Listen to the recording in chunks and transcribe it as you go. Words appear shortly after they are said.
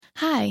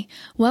Hi,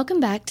 welcome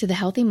back to the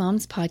Healthy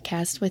Moms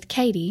Podcast with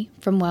Katie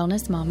from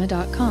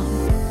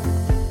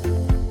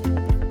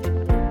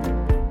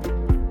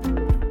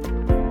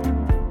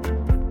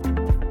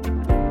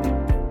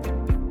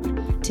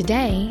wellnessmama.com.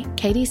 Today,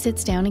 Katie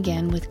sits down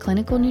again with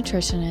clinical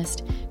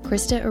nutritionist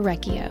Krista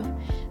Orecchio,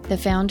 the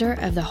founder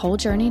of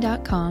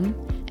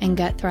thewholejourney.com and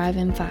Gut Thrive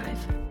in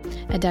 5,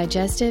 a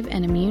digestive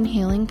and immune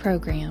healing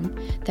program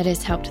that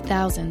has helped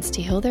thousands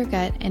to heal their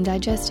gut and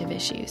digestive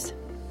issues.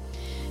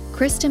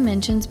 Krista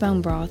mentions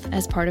bone broth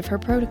as part of her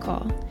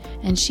protocol,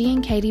 and she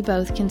and Katie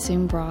both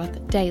consume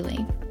broth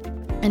daily.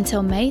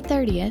 Until May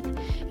 30th,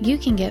 you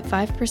can get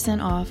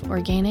 5% off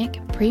organic,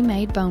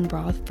 pre-made bone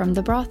broth from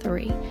The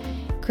Brothery,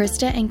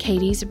 Krista and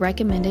Katie's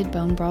recommended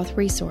bone broth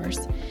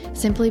resource,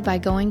 simply by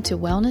going to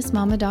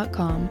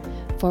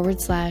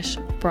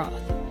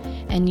wellnessmama.com/broth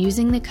and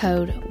using the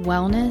code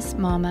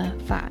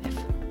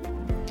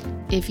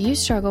WellnessMama5. If you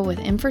struggle with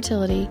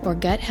infertility or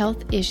gut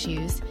health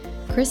issues,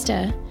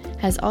 Krista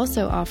has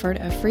also offered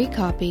a free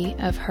copy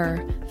of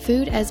her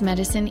Food as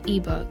Medicine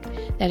ebook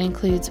that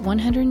includes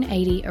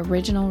 180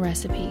 original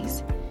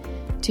recipes.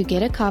 To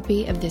get a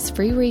copy of this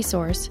free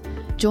resource,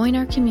 join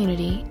our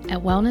community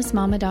at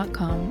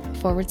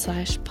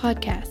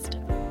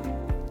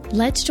wellnessmama.com/podcast.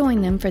 Let's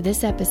join them for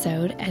this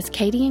episode as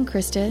Katie and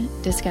Krista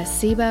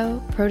discuss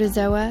SIBO,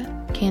 Protozoa,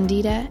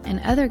 Candida,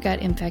 and other gut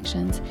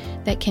infections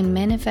that can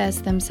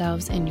manifest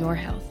themselves in your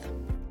health.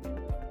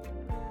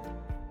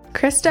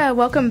 Krista,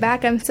 welcome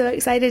back. I'm so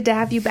excited to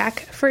have you back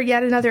for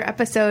yet another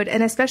episode,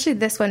 and especially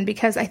this one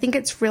because I think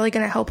it's really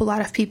going to help a lot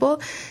of people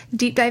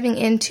deep diving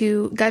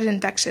into gut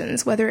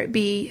infections, whether it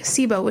be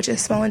SIBO, which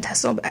is small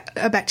intestinal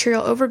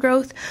bacterial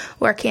overgrowth,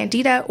 or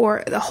Candida,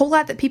 or a whole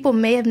lot that people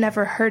may have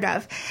never heard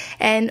of.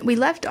 And we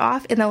left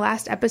off in the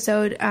last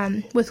episode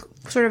with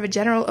sort of a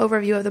general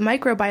overview of the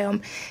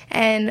microbiome,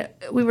 and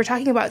we were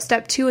talking about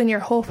step 2 in your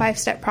whole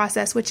 5-step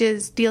process, which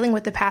is dealing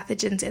with the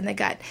pathogens in the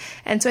gut.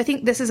 And so I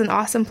think this is an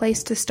awesome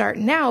place to start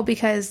now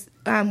because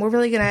we're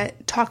really going to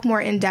talk more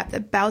in depth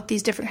about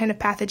these different kind of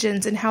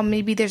pathogens and how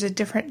maybe there's a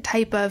different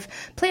type of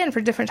plan for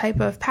different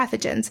type of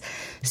pathogens.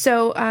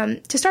 So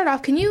to start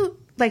off, can you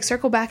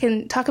circle back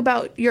and talk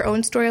about your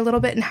own story a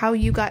little bit and how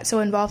you got so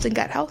involved in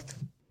gut health?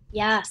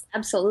 Yes,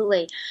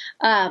 absolutely.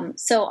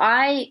 So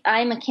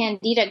I'm a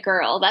Candida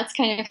girl. That's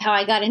kind of how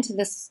I got into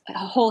this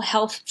whole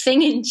health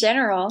thing in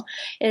general,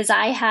 is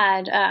I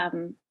had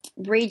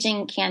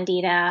raging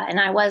Candida, and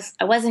I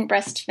wasn't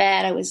breastfed.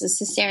 I was a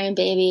cesarean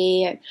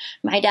baby.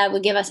 My dad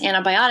would give us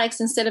antibiotics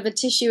instead of a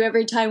tissue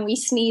every time we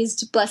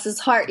sneezed. Bless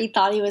his heart, he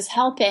thought he was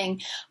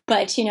helping.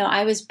 But,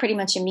 I was pretty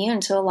much immune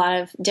to a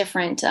lot of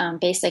different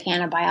basic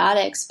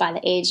antibiotics by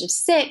the age of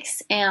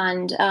 6,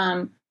 and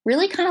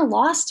really kind of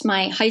lost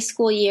my high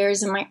school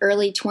years and my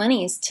early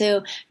 20s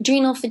to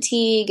adrenal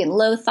fatigue and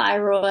low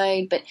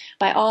thyroid. But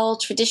by all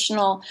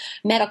traditional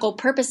medical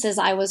purposes,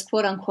 I was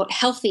quote unquote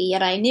healthy,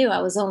 yet I knew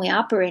I was only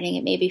operating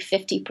at maybe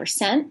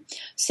 50%.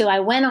 So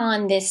I went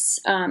on this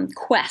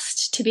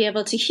quest to be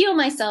able to heal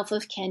myself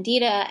of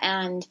Candida,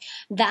 and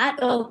that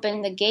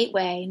opened the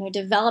gateway.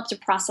 Developed a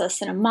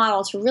process and a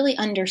model to really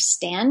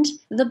understand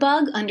the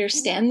bug,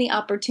 understand the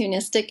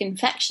opportunistic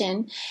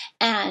infection,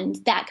 and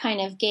that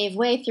kind of gave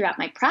way throughout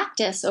my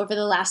practice over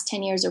the last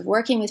 10 years of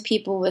working with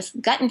people with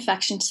gut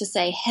infections to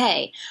say,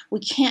 hey, we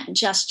can't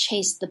just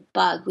chase the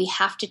bug. We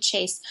have to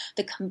chase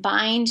the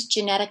combined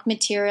genetic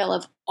material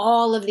of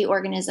all of the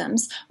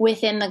organisms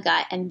within the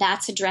gut, and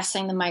that's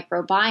addressing the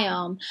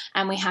microbiome.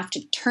 And we have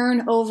to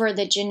turn over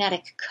the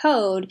genetic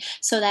code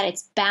so that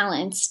it's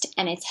balanced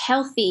and it's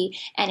healthy,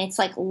 and it's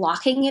like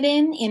locking it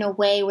in a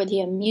way where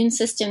the immune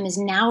system is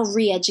now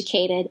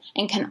re-educated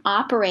and can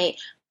operate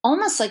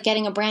almost like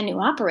getting a brand new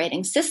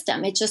operating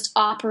system. It just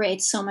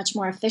operates so much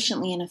more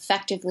efficiently and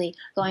effectively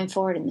going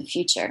forward in the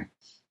future.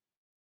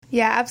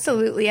 Yeah,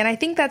 absolutely. And I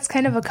think that's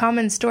kind of a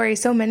common story.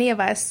 So many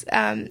of us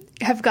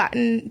have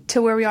gotten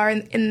to where we are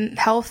in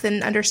health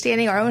and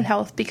understanding our own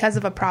health because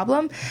of a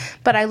problem.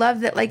 But I love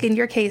that, in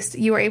your case,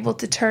 you were able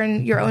to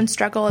turn your own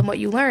struggle and what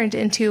you learned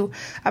into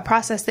a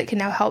process that can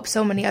now help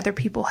so many other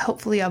people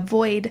hopefully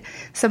avoid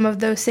some of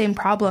those same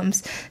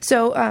problems.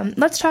 So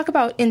let's talk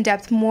about in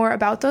depth more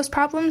about those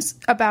problems,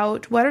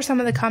 about what are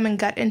some of the common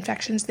gut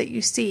infections that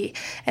you see.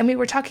 And we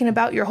were talking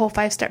about your whole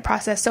 5-step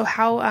process. So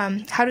how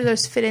do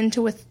those fit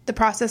into with the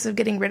process of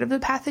getting rid of the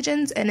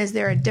pathogens, and is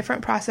there a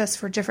different process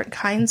for different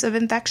kinds of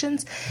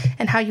infections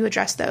and how you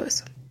address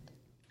those?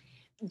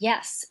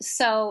 Yes.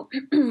 So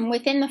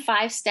within the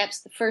 5 steps,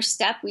 the first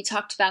step we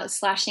talked about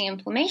slashing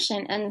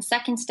inflammation, and the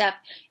second step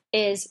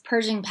is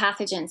purging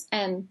pathogens.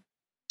 And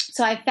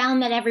so I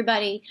found that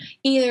everybody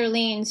either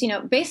leans,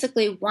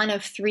 basically one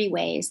of 3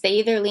 ways. They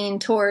either lean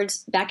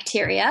towards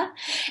bacteria,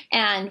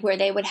 and where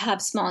they would have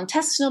small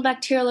intestinal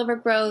bacterial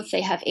overgrowth,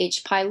 they have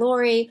H.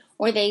 pylori,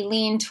 or they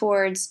lean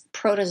towards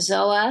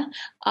protozoa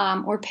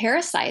or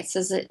parasites,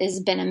 as it has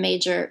been a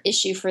major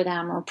issue for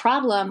them or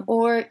problem,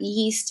 or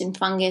yeast and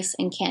fungus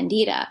and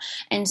candida.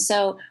 And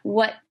so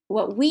what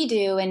what we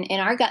do in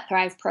our Gut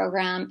Thrive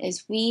program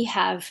is we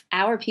have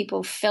our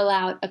people fill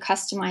out a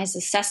customized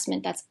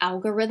assessment that's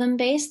algorithm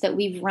based that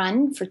we've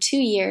run for 2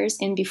 years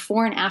in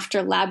before and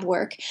after lab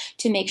work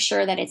to make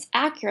sure that it's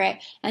accurate.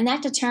 And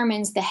that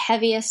determines the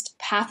heaviest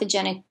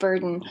pathogenic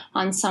burden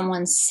on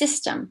someone's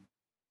system.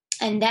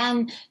 And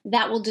then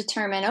that will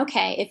determine,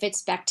 okay, if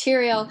it's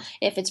bacterial,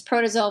 if it's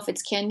protozoa, if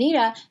it's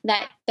candida,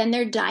 then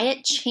their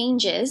diet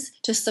changes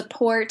to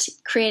support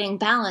creating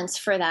balance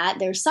for that.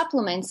 Their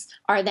supplements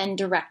are then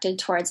directed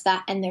towards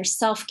that, and their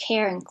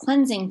self-care and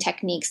cleansing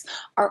techniques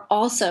are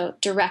also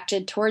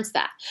directed towards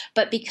that.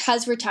 But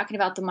because we're talking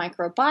about the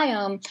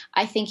microbiome,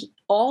 I think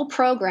all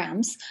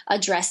programs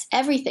address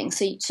everything.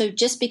 So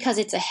just because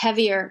it's a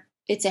heavier,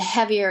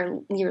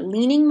 you're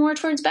leaning more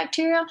towards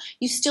bacterial,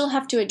 you still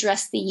have to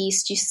address the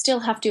yeast, you still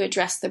have to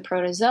address the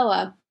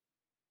protozoa,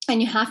 and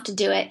you have to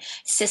do it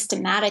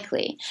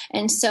systematically.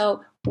 And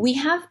so we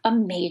have a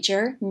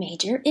major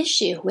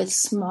issue with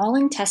small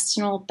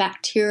intestinal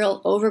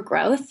bacterial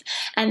overgrowth.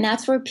 And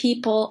that's where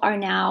people are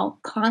now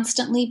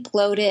constantly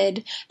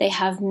bloated. They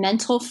have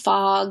mental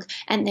fog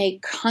and they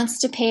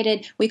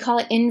constipated. We call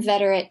it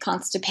inveterate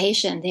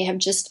constipation. They have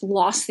just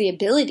lost the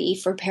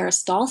ability for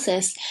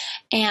peristalsis.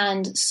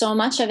 And so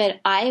much of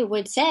it, I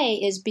would say,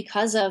 is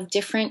because of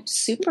different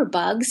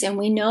superbugs. And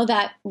we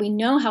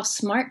know how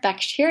smart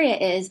bacteria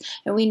is.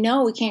 And we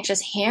know we can't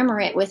just hammer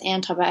it with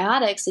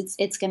antibiotics.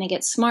 It's going to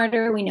get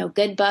smarter. We know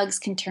good bugs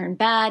can turn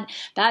bad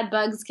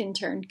bugs can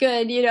turn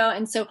good,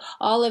 and so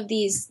all of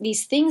these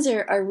things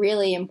are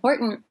really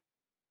important.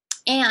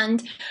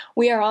 And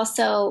we're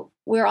also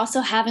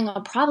having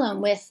a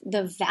problem with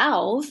the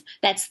valve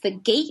that's the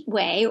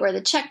gateway or the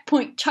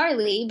checkpoint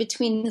Charlie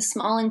between the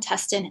small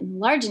intestine and the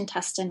large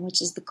intestine,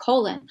 which is the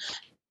colon.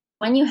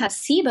 When you have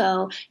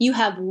SIBO, you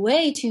have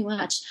way too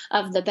much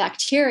of the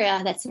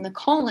bacteria that's in the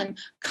colon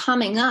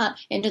coming up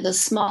into the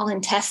small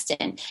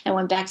intestine. And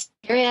when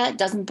bacteria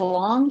doesn't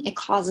belong, it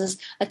causes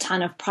a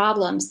ton of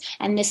problems.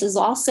 And this is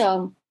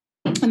also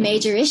a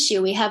major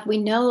issue. We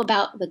know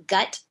about the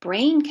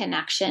gut-brain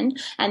connection,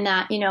 and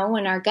that,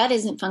 when our gut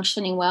isn't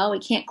functioning well, we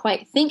can't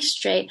quite think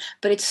straight,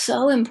 but it's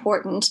so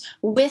important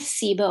with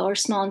SIBO or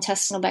small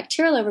intestinal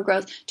bacterial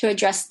overgrowth to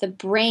address the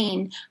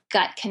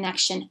brain-gut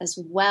connection as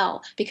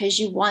well, because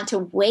you want to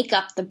wake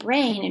up the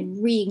brain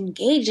and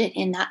re-engage it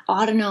in that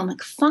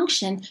autonomic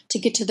function to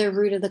get to the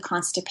root of the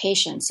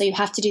constipation. So you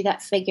have to do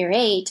that figure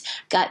 8,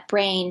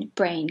 gut-brain,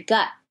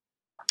 brain-gut,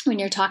 when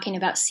you're talking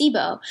about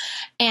SIBO.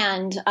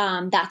 And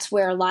that's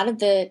where a lot of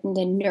the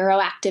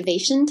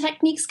neuroactivation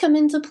techniques come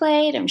into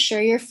play. And I'm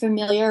sure you're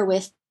familiar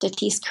with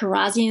Datis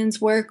Karazian's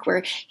work,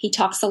 where he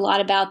talks a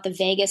lot about the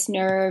vagus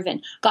nerve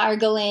and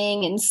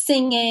gargling and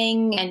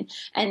singing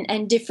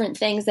and different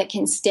things that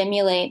can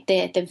stimulate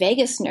the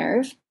vagus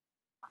nerve.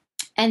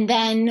 And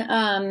then,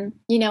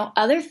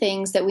 other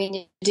things that we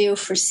need to do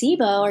for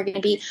SIBO are going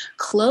to be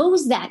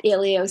close that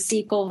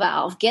ileocecal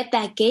valve, get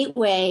that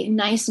gateway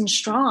nice and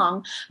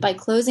strong by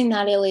closing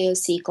that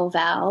ileocecal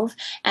valve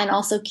and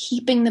also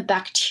keeping the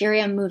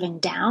bacteria moving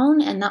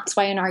down. And that's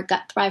why in our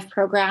Gut Thrive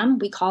program,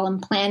 we call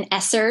them Plan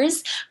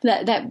Essers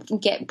that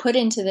get put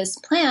into this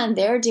plan.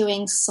 They're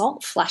doing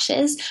salt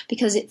flushes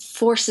because it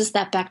forces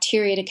that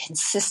bacteria to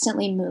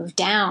consistently move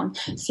down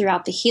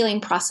throughout the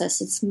healing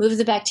process. It's move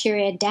the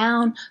bacteria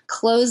down,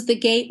 close the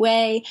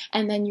gateway,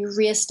 and then you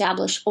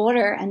reestablish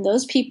order. And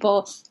those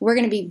people, we're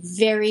going to be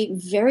very,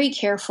 very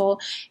careful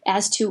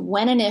as to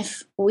when and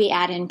if we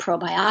add in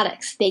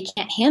probiotics. They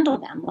can't handle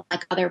them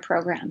like other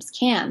programs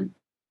can.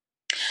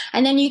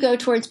 And then you go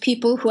towards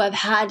people who have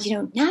had,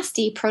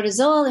 nasty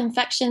protozoal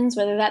infections,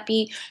 whether that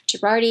be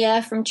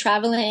Giardia from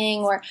traveling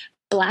or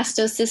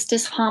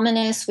Blastocystis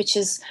hominis, which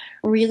is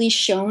really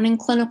shown in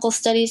clinical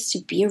studies to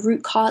be a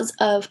root cause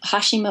of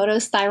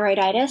Hashimoto's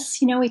thyroiditis.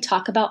 We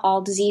talk about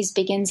all disease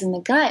begins in the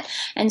gut.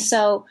 And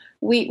so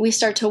we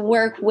start to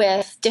work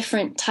with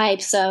different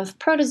types of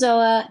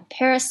protozoa and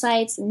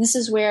parasites, and this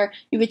is where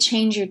you would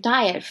change your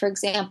diet. For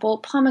example,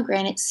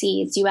 pomegranate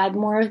seeds, you add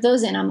more of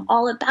those in. I'm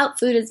all about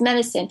food as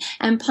medicine.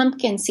 And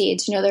pumpkin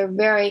seeds, they're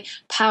very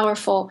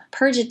powerful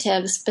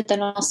purgatives, but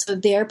then also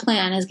their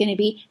plan is going to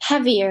be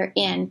heavier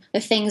in the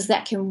things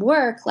that can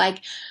work,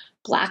 like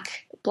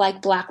black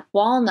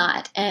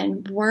walnut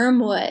and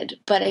wormwood,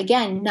 but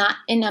again, not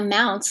in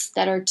amounts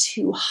that are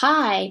too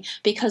high,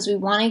 because we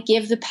want to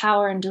give the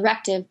power and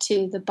directive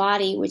to the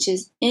body, which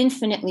is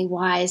infinitely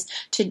wise,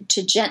 to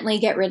gently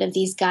get rid of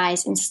these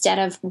guys instead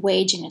of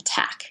wage an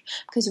attack.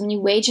 Because when you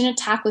wage an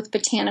attack with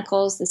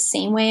botanicals the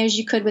same way as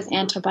you could with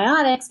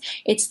antibiotics,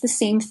 it's the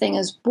same thing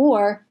as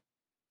war.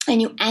 And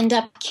you end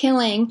up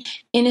killing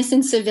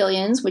innocent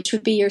civilians, which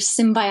would be your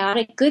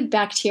symbiotic good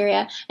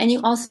bacteria, and you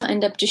also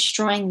end up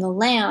destroying the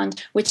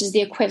land, which is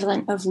the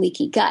equivalent of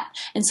leaky gut.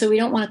 And so we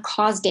don't want to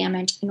cause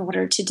damage in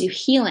order to do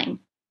healing.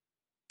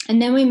 And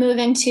then we move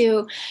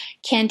into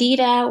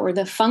Candida, or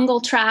the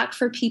fungal tract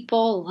for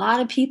people. A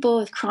lot of people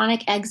with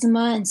chronic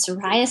eczema and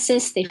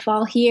psoriasis, they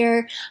fall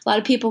here. A lot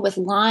of people with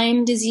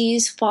Lyme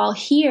disease fall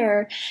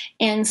here.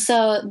 And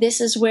so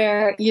this is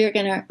where you're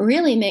going to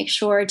really make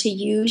sure to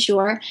use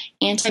your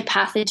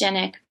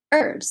antipathogenic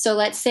herbs. So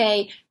let's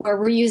say where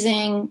we're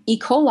using E.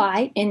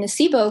 coli in the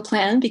SIBO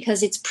plan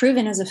because it's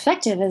proven as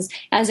effective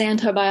as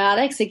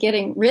antibiotics at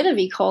getting rid of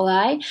E.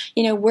 coli,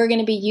 we're going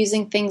to be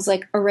using things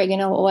like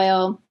oregano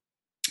oil,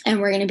 and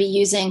we're going to be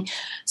using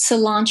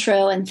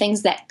cilantro and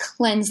things that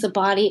cleanse the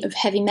body of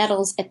heavy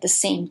metals at the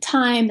same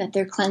time that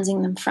they're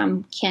cleansing them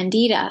from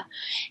Candida.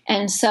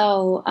 And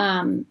so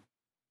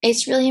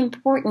it's really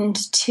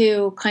important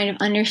to kind of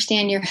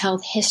understand your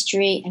health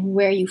history and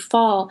where you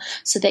fall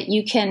so that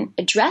you can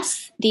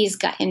address these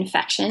gut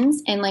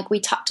infections. And like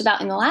we talked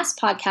about in the last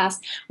podcast,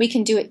 we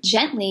can do it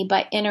gently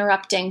by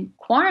interrupting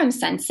quorum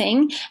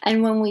sensing.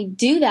 And when we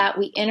do that,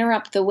 we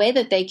interrupt the way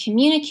that they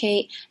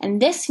communicate.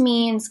 And this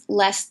means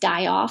less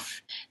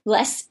die-off,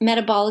 less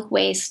metabolic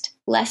waste,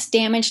 less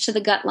damage to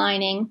the gut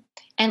lining,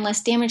 and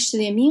less damage to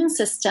the immune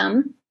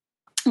system.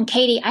 And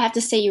Katie, I have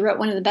to say you wrote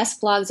one of the best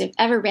blogs I've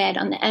ever read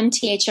on the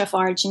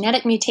MTHFR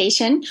genetic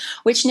mutation,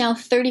 which now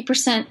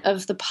 30%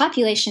 of the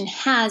population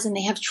has, and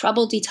they have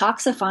trouble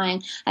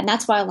detoxifying. And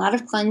that's why a lot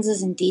of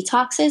cleanses and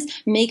detoxes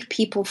make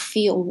people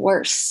feel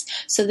worse.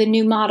 So the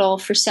new model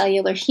for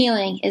cellular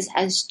healing is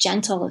as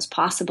gentle as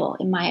possible,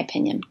 in my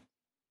opinion.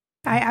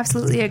 I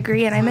absolutely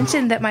agree. And I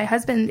mentioned that my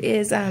husband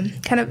is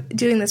kind of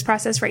doing this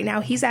process right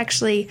now. He's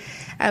actually,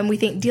 we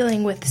think,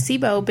 dealing with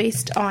SIBO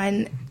based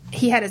on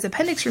he had his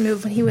appendix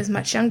removed when he was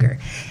much younger.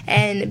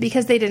 And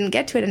because they didn't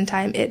get to it in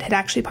time, it had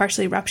actually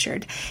partially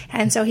ruptured.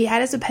 And so he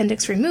had his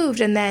appendix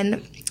removed and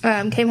then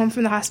came home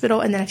from the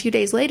hospital. And then a few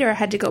days later,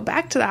 had to go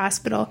back to the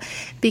hospital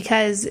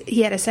because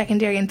he had a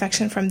secondary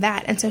infection from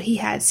that. And so he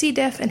had C.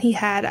 diff and he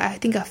had, I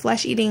think, a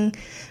flesh-eating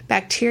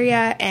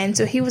bacteria. And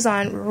so he was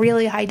on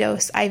really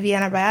high-dose IV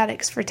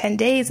antibiotics for 10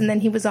 days. And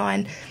then he was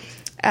on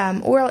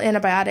oral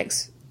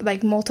antibiotics,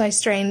 like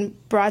multi-strain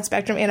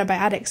broad-spectrum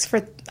antibiotics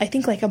for, I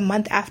think, like a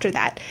month after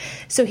that.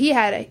 So he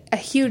had a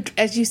huge,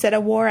 as you said,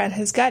 a war on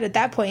his gut at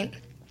that point.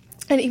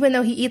 And even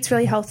though he eats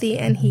really healthy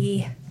and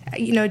he,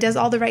 does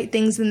all the right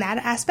things in that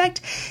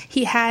aspect,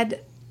 he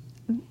had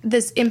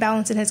this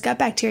imbalance in his gut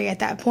bacteria at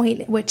that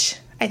point, which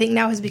I think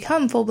now has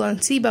become full-blown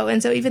SIBO.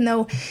 And so even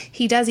though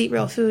he does eat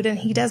real food and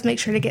he does make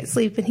sure to get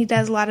sleep and he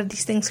does a lot of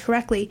these things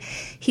correctly,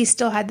 he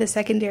still had this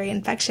secondary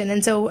infection.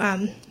 And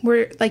so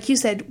we're, like you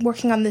said,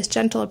 working on this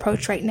gentle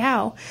approach right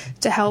now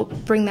to help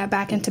bring that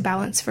back into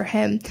balance for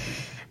him.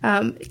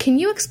 Can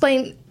you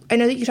explain, I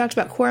know that you talked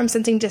about quorum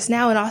sensing just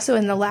now and also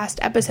in the last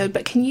episode,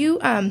 but can you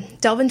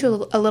delve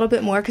into a little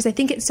bit more? Because I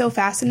think it's so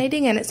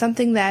fascinating and it's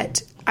something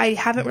that I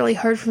haven't really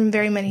heard from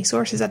very many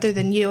sources other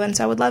than you. And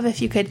so I would love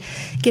if you could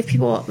give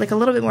people like a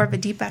little bit more of a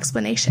deep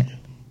explanation.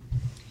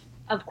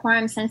 Of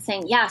quorum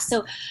sensing. Yeah.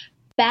 So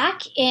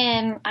back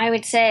in, I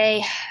would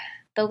say,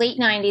 the late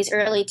 90s,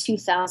 early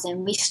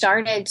 2000,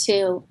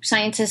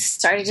 scientists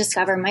started to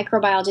discover,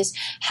 microbiologists,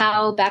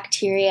 how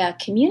bacteria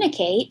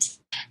communicate.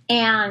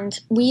 And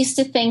we used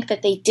to think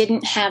that they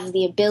didn't have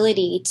the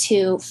ability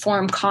to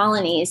form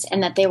colonies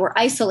and that they were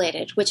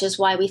isolated, which is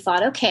why we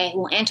thought, okay,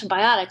 well,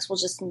 antibiotics will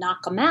just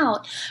knock them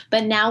out.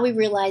 But now we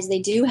realize they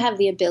do have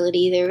the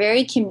ability, they're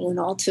very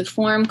communal, to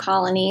form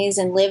colonies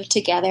and live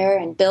together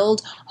and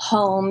build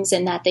homes,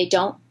 and that they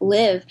don't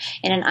live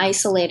in an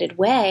isolated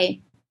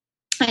way.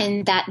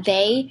 And that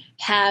they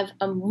have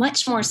a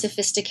much more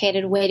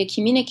sophisticated way to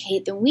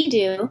communicate than we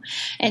do.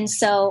 And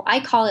so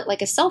I call it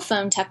like a cell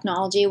phone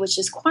technology, which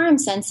is quorum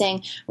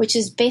sensing, which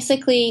is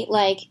basically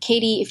like,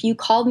 Katie, if you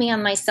called me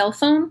on my cell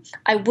phone,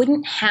 I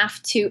wouldn't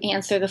have to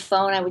answer the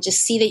phone. I would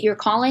just see that you're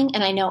calling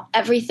and I know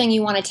everything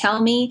you want to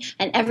tell me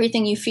and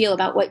everything you feel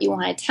about what you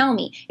want to tell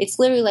me. It's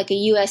literally like a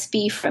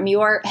USB from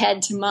your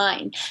head to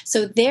mine.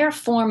 So their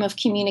form of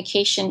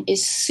communication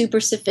is super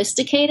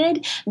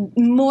sophisticated,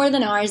 more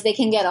than ours. They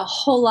can get a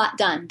whole lot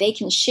done. They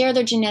can share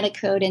their genetic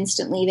code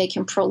instantly. They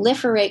can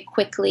proliferate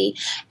quickly,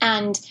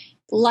 and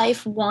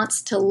life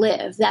wants to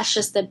live. That's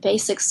just the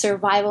basic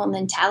survival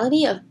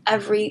mentality of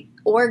every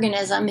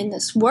organism in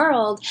this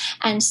world.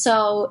 And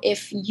so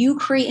if you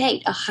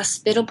create a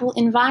hospitable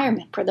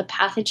environment for the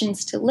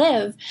pathogens to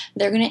live,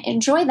 they're going to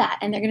enjoy that,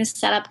 and they're going to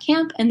set up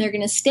camp, and they're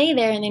going to stay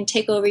there and then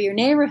take over your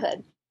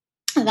neighborhood.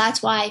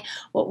 That's why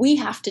what we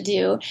have to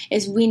do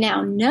is we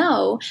now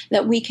know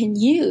that we can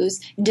use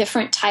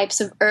different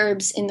types of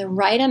herbs in the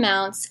right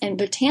amounts and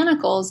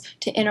botanicals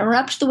to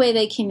interrupt the way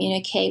they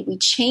communicate. We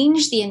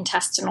change the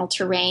intestinal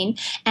terrain,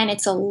 and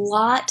it's a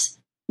lot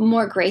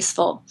more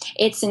graceful.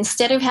 It's,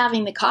 instead of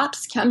having the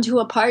cops come to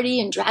a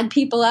party and drag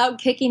people out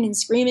kicking and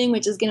screaming,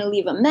 which is going to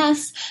leave a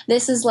mess,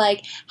 this is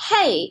like,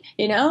 hey,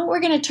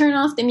 we're going to turn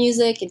off the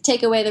music and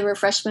take away the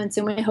refreshments,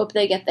 and we hope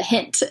they get the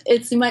hint.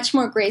 It's a much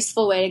more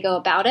graceful way to go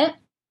about it.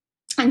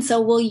 And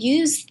so we'll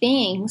use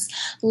things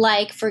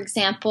like, for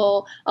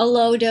example, a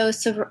low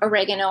dose of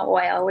oregano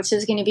oil, which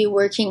is going to be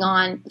working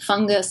on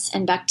fungus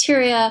and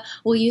bacteria.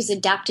 We'll use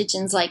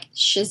adaptogens like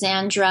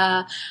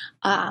schizandra,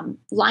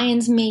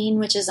 lion's mane,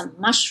 which is a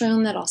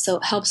mushroom that also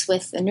helps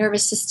with the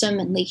nervous system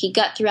and leaky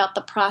gut throughout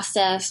the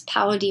process.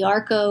 Palo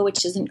d'arco,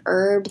 which is an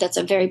herb that's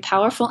a very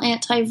powerful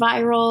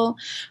antiviral.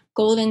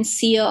 golden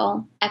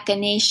seal,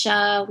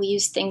 echinacea. We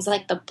use things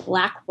like the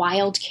black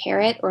wild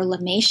carrot or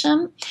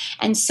lamacium.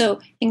 And so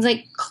things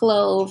like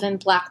clove and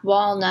black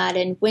walnut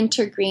and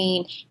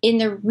wintergreen in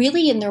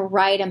the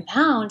right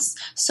amounts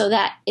so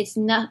that it's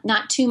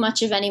not too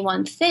much of any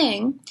one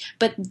thing,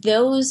 but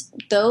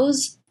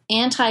those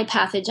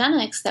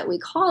anti-pathogenics that we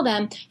call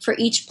them for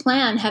each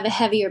plan have a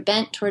heavier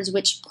bent towards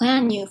which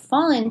plan you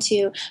fall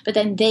into, but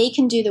then they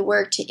can do the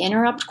work to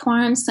interrupt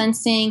quorum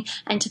sensing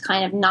and to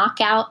kind of knock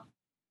out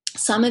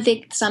some of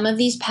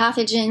these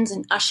pathogens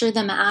and usher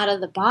them out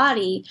of the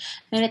body.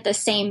 And at the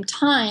same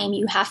time,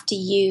 you have to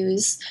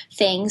use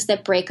things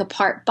that break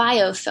apart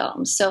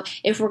biofilms. So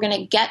if we're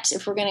going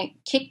to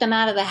kick them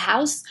out of the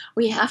house,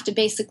 we have to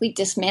basically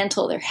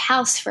dismantle their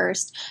house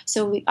first.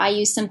 So I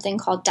use something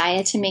called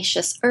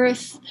diatomaceous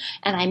earth,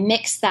 and I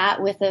mix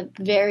that with a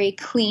very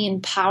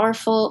clean,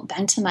 powerful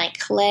bentonite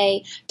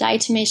clay.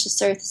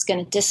 Diatomaceous earth is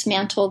going to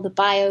dismantle the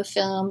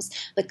biofilms.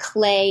 The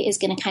clay is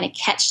going to kind of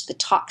catch the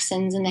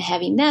toxins and the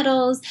heavy metals.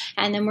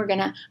 And then we're going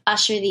to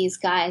usher these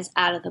guys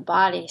out of the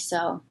body.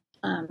 So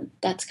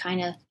that's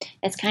kind of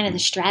the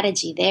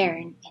strategy there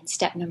in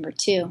step number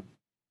 2.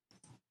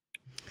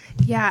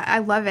 Yeah, I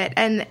love it.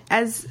 And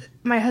as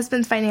my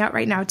husband's finding out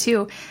right now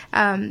too,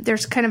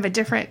 there's kind of a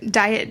different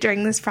diet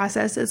during this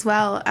process as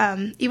well.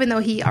 Even though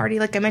he already,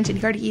 like I mentioned,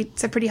 he already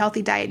eats a pretty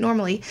healthy diet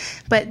normally,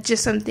 but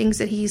just some things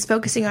that he's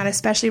focusing on,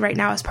 especially right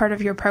now as part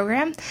of your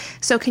program.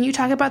 So can you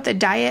talk about the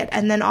diet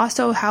and then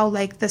also how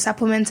like the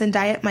supplements and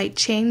diet might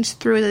change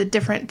through the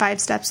different 5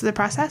 steps of the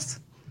process?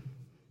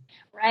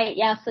 Right.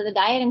 Yeah. So the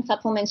diet and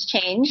supplements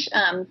change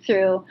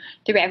through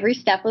every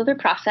step of the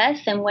process.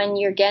 And when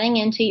you're getting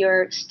into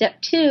your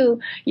step 2,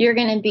 you're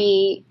going to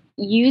be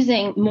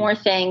using more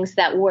things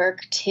that work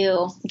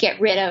to get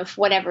rid of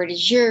whatever it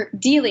is you're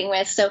dealing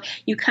with. So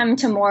you come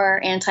to more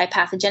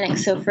anti-pathogenic.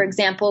 So for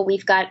example,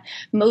 we've got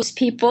most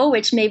people,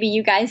 which maybe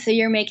you guys, so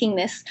you're making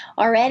this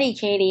already,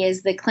 Katie,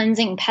 is the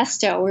cleansing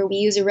pesto, where we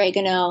use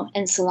oregano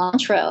and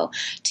cilantro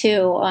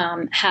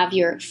to have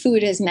your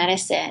food as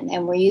medicine.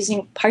 And we're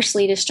using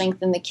partially to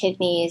strengthen the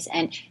kidneys,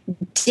 and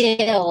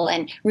dill,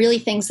 and really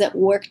things that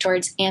work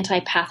towards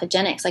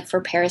anti-pathogenics. Like for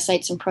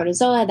parasites and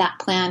protozoa, that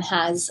plan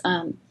has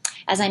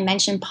as I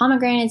mentioned,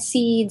 pomegranate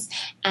seeds,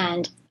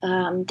 and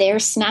they're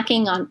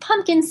snacking on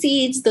pumpkin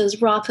seeds,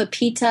 those raw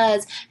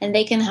pepitas, and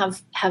they can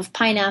have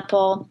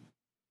pineapple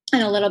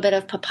and a little bit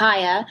of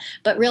papaya,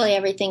 but really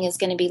everything is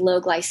going to be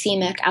low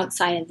glycemic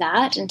outside of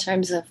that in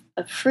terms of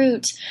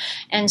fruit.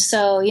 And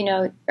so,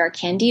 our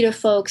Candida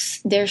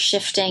folks, they're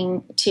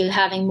shifting to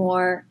having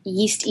more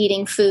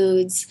yeast-eating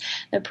foods.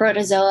 The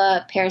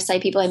protozoa,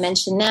 parasite people, I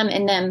mentioned them,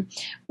 and then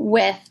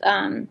with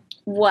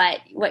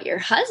what your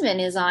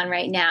husband is on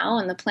right now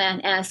on the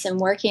Plan S and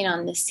working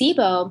on the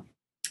SIBO,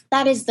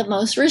 that is the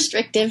most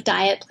restrictive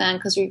diet plan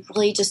because we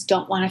really just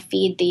don't want to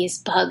feed these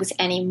bugs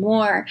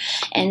anymore.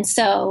 And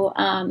so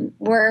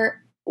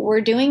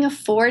we're doing a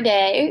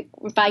 4-day,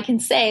 if I can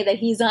say that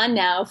he's on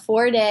now,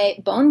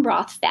 4-day bone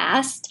broth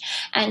fast.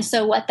 And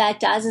so what that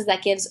does is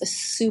that gives a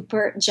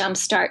super jump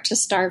start to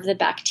starve the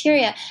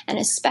bacteria. And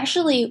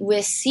especially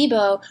with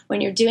SIBO,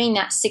 when you're doing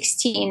that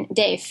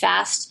 16-day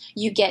fast,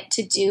 you get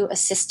to do a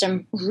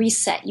system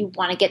reset. You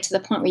want to get to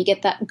the point where you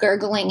get that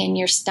gurgling in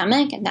your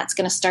stomach, and that's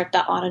going to start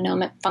the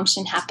autonomic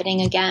function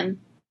happening again.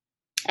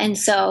 And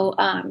so,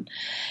 and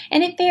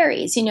it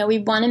varies, we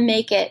want to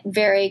make it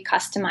very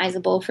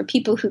customizable for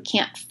people who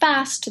can't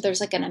fast.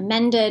 There's like an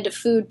amended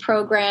food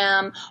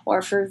program,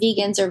 or for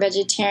vegans or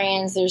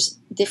vegetarians, there's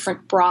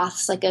different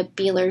broths, like a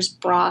Beeler's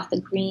broth, a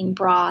green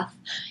broth,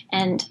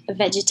 and a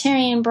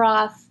vegetarian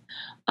broth.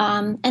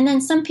 And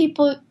then some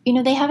people,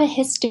 they have a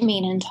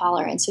histamine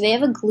intolerance, or they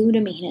have a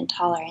glutamine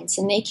intolerance,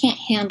 and they can't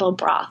handle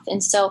broth.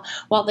 And so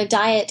while the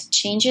diet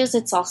changes,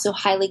 it's also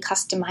highly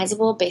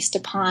customizable based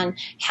upon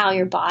how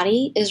your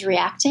body is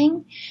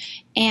reacting.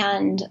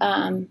 And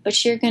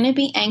but you're going to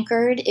be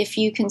anchored, if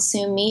you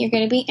consume meat, you're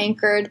going to be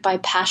anchored by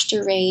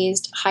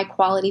pasture-raised,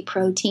 high-quality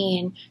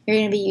protein. You're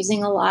going to be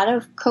using a lot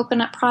of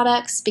coconut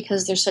products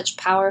because they're such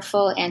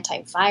powerful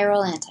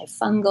antiviral,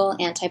 antifungal,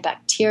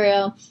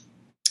 antibacterial.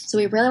 So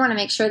we really want to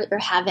make sure that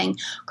you're having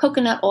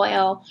coconut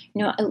oil,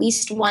 at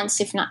least once,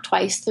 if not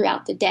twice,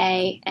 throughout the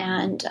day,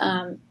 and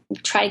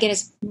try to get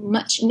as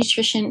much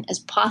nutrition as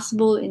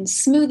possible in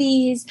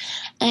smoothies,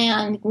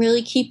 and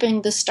really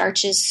keeping the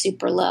starches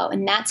super low.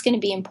 And that's going to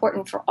be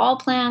important for all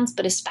plans,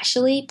 but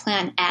especially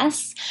Plan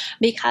S,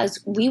 because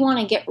we want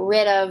to get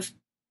rid of,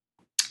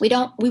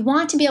 we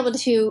want to be able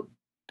to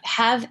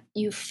have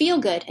you feel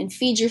good and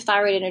feed your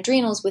thyroid and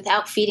adrenals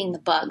without feeding the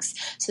bugs.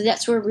 So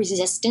that's where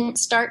resistant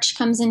starch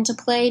comes into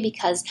play,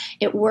 because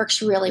it works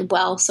really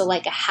well. So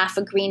like a half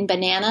a green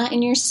banana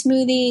in your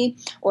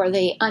smoothie, or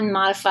the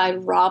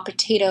unmodified raw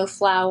potato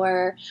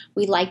flour.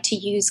 We like to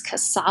use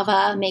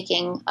cassava,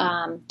 making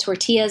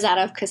tortillas out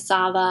of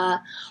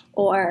cassava,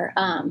 or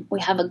we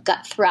have a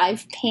Gut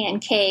Thrive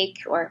pancake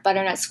or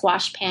butternut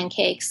squash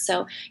pancakes.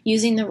 So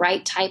using the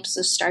right types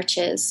of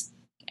starches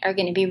are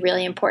going to be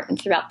really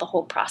important throughout the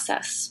whole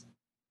process.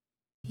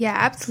 Yeah,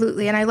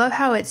 absolutely. And I love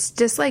how it's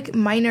just like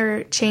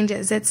minor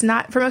changes. It's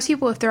not, for most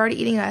people, if they're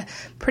already eating a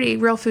pretty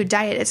real food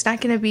diet, it's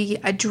not going to be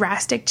a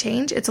drastic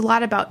change. It's a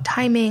lot about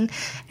timing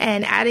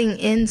and adding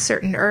in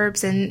certain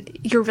herbs. And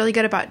you're really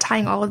good about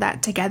tying all of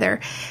that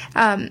together.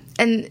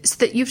 And so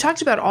that you've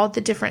talked about all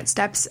the different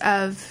steps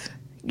of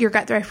your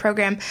Gut Thrive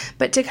program,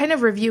 but to kind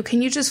of review,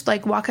 can you just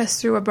like walk us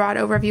through a broad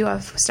overview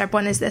of step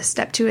 1 is this,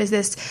 step 2 is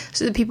this,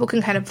 so that people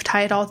can kind of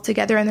tie it all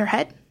together in their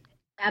head?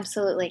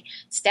 Absolutely.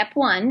 Step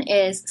 1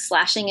 is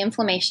slashing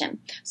inflammation.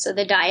 So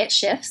the diet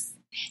shifts.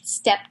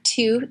 Step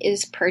 2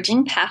 is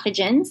purging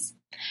pathogens.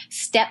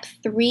 Step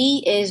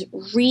 3 is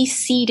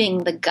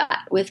reseeding the gut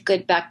with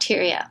good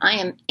bacteria. I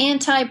am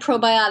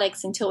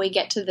anti-probiotics until we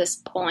get to this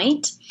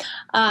point.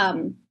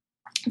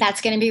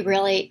 That's going to be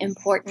really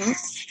important.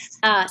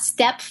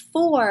 Step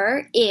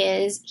 4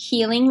 is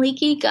healing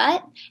leaky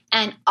gut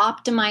and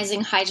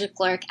optimizing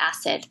hydrochloric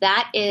acid.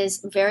 That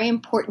is a very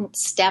important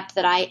step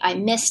that I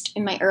missed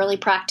in my early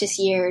practice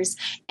years.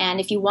 And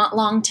if you want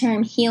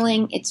long-term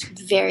healing, it's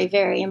very,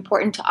 very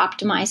important to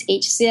optimize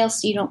HCl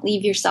so you don't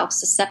leave yourself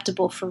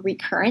susceptible for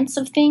recurrence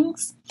of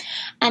things.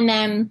 And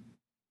then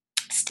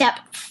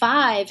step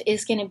 5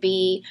 is going to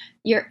be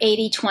your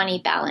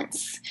 80-20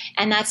 balance.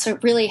 And that's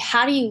really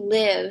how do you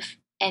live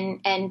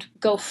and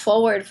go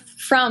forward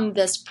from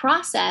this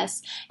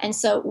process. And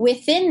so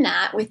within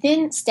that,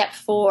 within step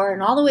 4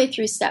 and all the way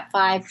through step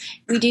 5,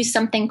 we do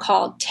something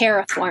called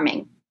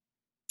terraforming.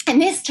 And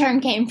this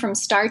term came from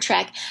Star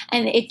Trek,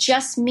 and it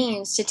just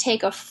means to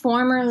take a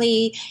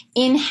formerly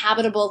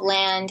inhabitable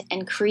land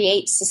and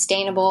create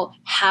sustainable,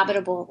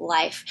 habitable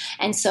life.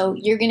 And so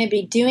you're going to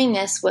be doing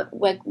this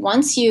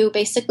once you,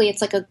 basically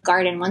it's like a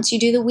garden. Once you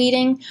do the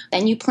weeding,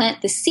 then you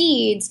plant the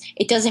seeds.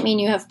 It doesn't mean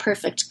you have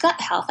perfect gut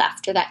health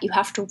after that. You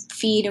have to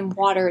feed and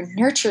water and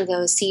nurture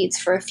those seeds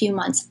for a few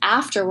months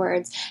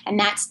afterwards, and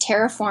that's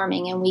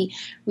terraforming. And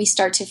we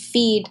start to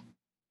feed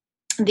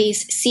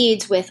these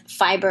seeds with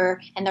fiber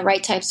and the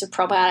right types of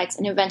probiotics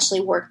and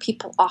eventually work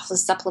people off the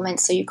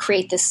supplements. So you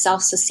create this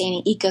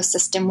self-sustaining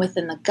ecosystem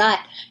within the gut.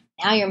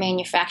 Now you're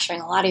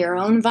manufacturing a lot of your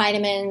own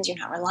vitamins. You're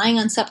not relying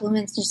on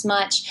supplements as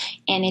much.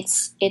 And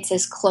it's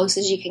as close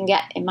as you can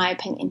get, in my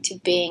opinion, to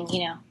being,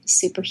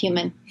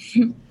 superhuman.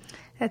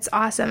 That's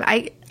awesome.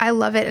 I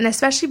love it. And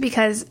especially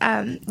because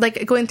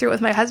like going through it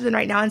with my husband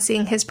right now and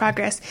seeing his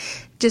progress,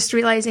 just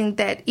realizing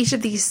that each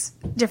of these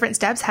different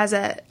steps has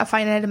a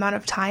finite amount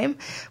of time,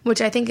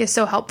 which I think is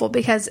so helpful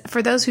because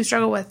for those who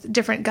struggle with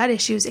different gut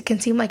issues, it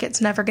can seem like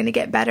it's never going to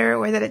get better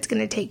or that it's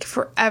going to take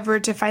forever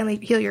to finally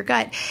heal your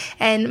gut.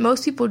 And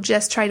most people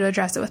just try to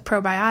address it with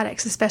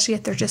probiotics, especially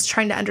if they're just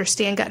trying to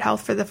understand gut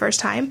health for the first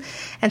time.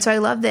 And so I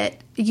love that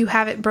you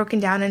have it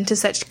broken down into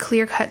such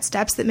clear-cut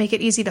steps that make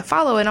it easy to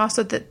follow, and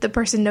also that the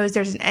person knows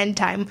there's an end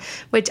time,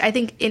 which I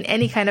think in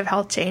any kind of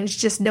health change,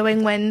 just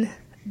knowing when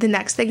the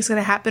next thing is going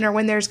to happen or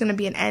when there's going to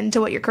be an end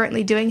to what you're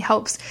currently doing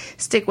helps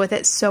stick with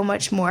it so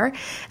much more.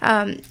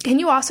 Can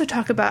you also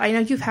talk about, I know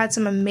you've had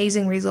some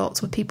amazing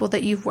results with people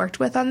that you've worked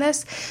with on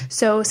this.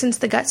 So since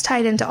the gut's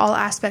tied into all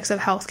aspects of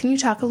health, can you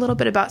talk a little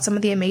bit about some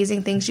of the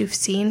amazing things you've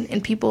seen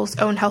in people's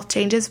own health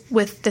changes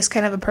with this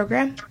kind of a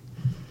program?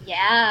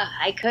 Yeah,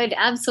 I could.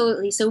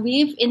 Absolutely. So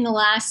in the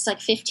last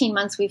 15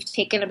 months, we've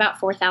taken about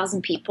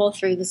 4,000 people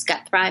through this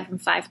Gut Thrive in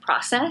 5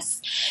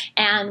 process.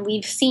 And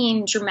we've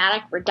seen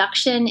dramatic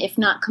reduction, if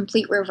not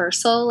complete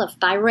reversal, of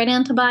thyroid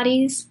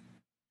antibodies.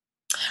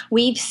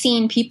 We've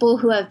seen people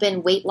who have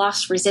been weight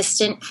loss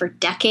resistant for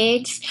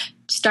decades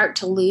start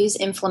to lose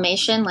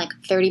inflammation, like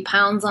 30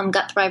 pounds on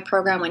Gut Thrive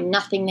program when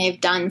nothing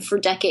they've done for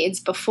decades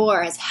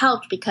before has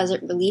helped because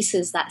it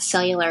releases that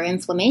cellular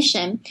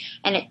inflammation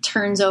and it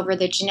turns over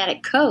the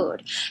genetic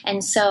code.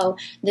 And so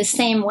the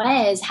same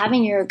way as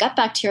having your gut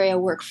bacteria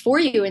work for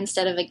you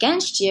instead of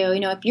against you,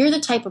 if you're the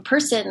type of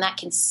person that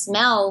can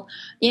smell,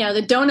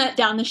 the donut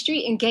down the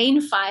street and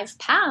gain 5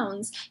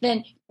 pounds,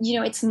 then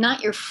it's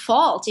not your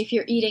fault if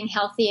you're eating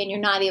healthy and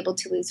you're not able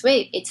to lose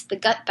weight. It's the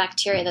gut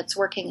bacteria that's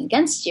working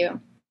against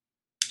you.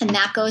 And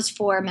that goes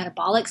for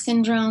metabolic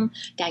syndrome,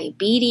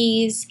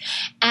 diabetes.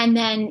 And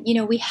then,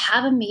 we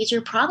have a major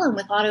problem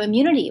with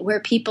autoimmunity where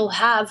people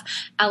have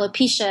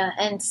alopecia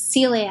and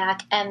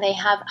celiac and they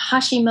have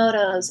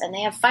Hashimoto's and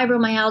they have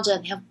fibromyalgia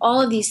and they have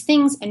all of these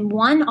things. And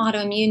one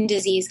autoimmune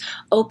disease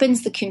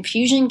opens the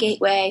confusion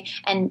gateway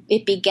and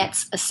it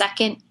begets a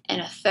second and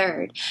a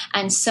third.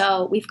 And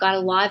so we've got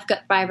a lot of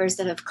gut thrivers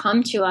that have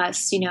come to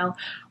us,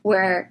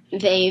 where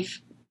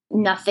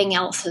nothing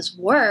else has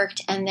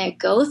worked, and they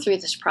go through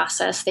this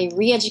process. They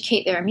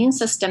re-educate their immune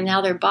system.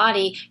 Now their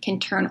body can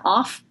turn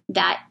off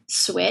that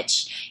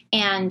switch,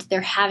 and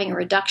they're having a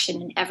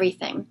reduction in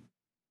everything.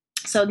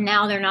 So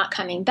now they're not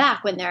coming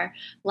back when their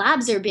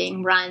labs are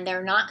being run.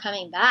 They're not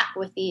coming back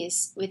with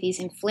these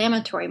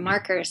inflammatory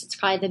markers. It's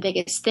probably the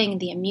biggest thing.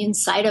 The immune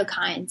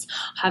cytokines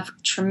have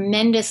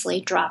tremendously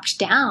dropped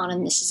down,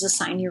 and this is a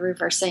sign you're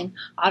reversing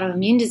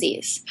autoimmune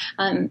disease.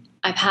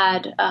 I've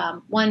had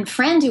one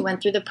friend who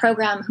went through the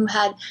program who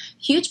had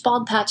huge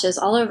bald patches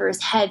all over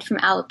his head from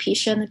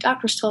alopecia, and the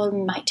doctors told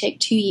him it might take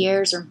 2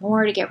 years or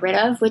more to get rid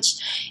of,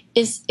 which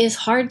is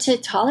hard to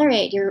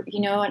tolerate.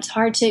 It's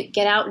hard to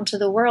get out into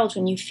the world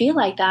when you feel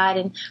like that.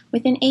 And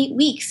within 8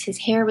 weeks, his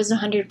hair was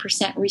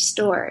 100%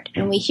 restored.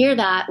 And we hear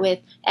that with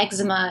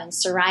eczema and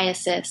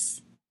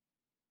psoriasis.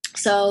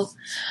 So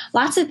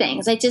lots of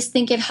things. I just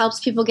think it helps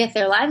people get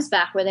their lives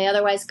back where they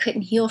otherwise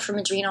couldn't heal from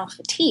adrenal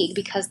fatigue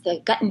because the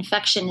gut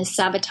infection is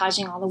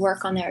sabotaging all the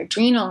work on their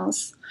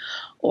adrenals.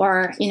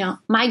 Or,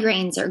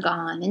 migraines are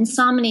gone,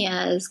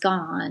 insomnia is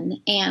gone,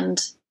 and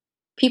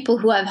people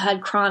who have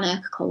had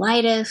chronic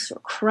colitis or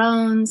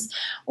Crohn's,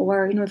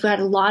 or, we've had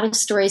a lot of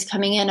stories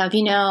coming in of,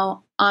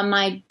 on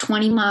my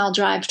 20-mile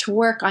drive to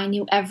work, I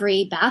knew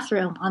every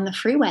bathroom on the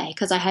freeway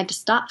because I had to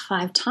stop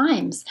 5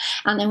 times.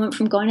 And I went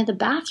from going to the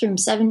bathroom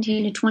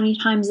 17 to 20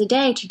 times a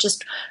day to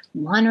just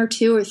 1 or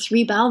 2 or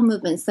 3 bowel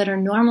movements that are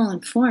normal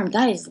and formed.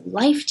 That is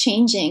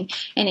life-changing.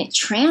 And it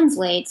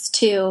translates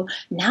to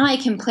now I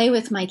can play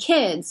with my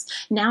kids.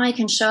 Now I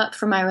can show up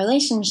for my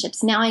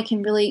relationships. Now I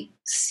can really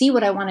see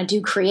what I want to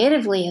do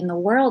creatively in the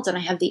world, and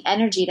I have the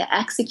energy to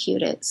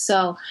execute it.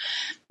 So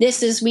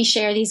we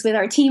share these with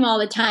our team all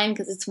the time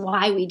because it's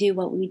why we do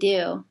what we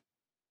do.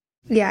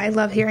 Yeah, I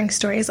love hearing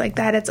stories like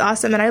that. It's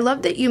awesome. And I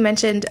love that you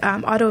mentioned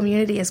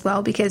autoimmunity as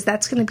well, because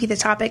that's going to be the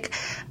topic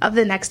of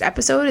the next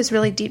episode, is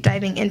really deep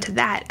diving into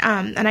that.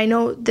 And I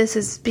know this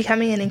is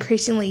becoming an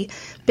increasingly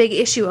big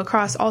issue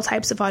across all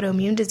types of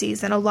autoimmune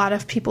disease. And a lot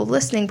of people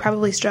listening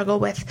probably struggle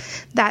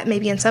with that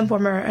maybe in some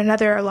form or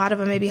another. A lot of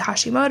them may be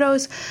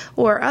Hashimoto's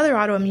or other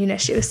autoimmune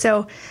issues.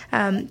 So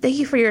thank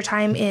you for your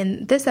time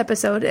in this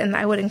episode. And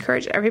I would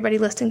encourage everybody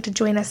listening to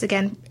join us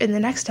again in the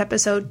next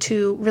episode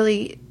to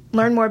really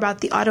learn more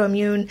about the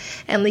autoimmune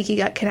and leaky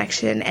gut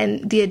connection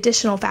and the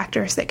additional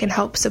factors that can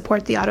help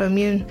support the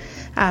autoimmune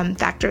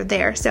factor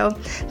there. So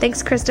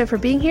thanks, Krista, for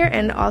being here,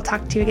 and I'll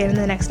talk to you again in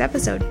the next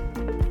episode.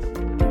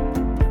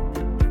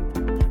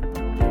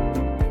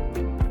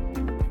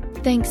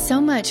 Thanks so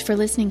much for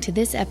listening to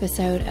this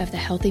episode of the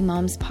Healthy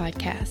Moms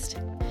Podcast.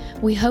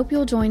 We hope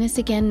you'll join us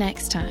again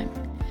next time.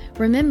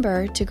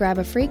 Remember to grab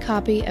a free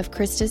copy of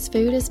Krista's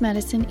Food as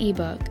Medicine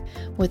ebook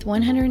with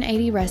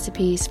 180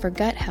 recipes for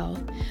gut health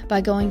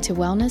by going to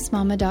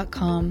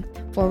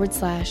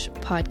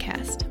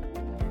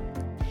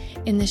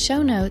wellnessmama.com/podcast. In the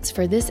show notes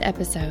for this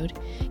episode,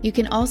 you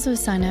can also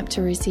sign up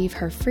to receive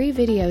her free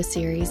video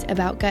series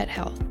about gut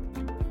health.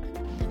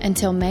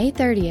 Until May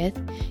 30th,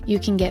 you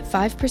can get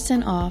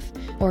 5% off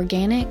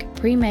organic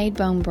pre-made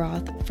bone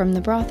broth from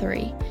The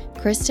Brothery,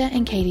 Krista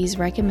and Katie's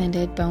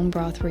recommended bone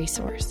broth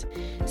resource,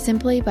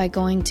 simply by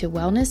going to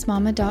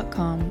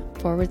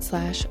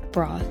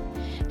wellnessmama.com/broth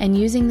and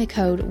using the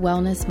code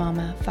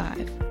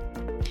WellnessMama5.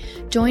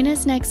 Join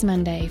us next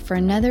Monday for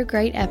another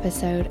great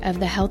episode of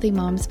the Healthy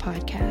Moms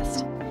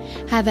Podcast.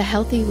 Have a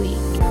healthy week.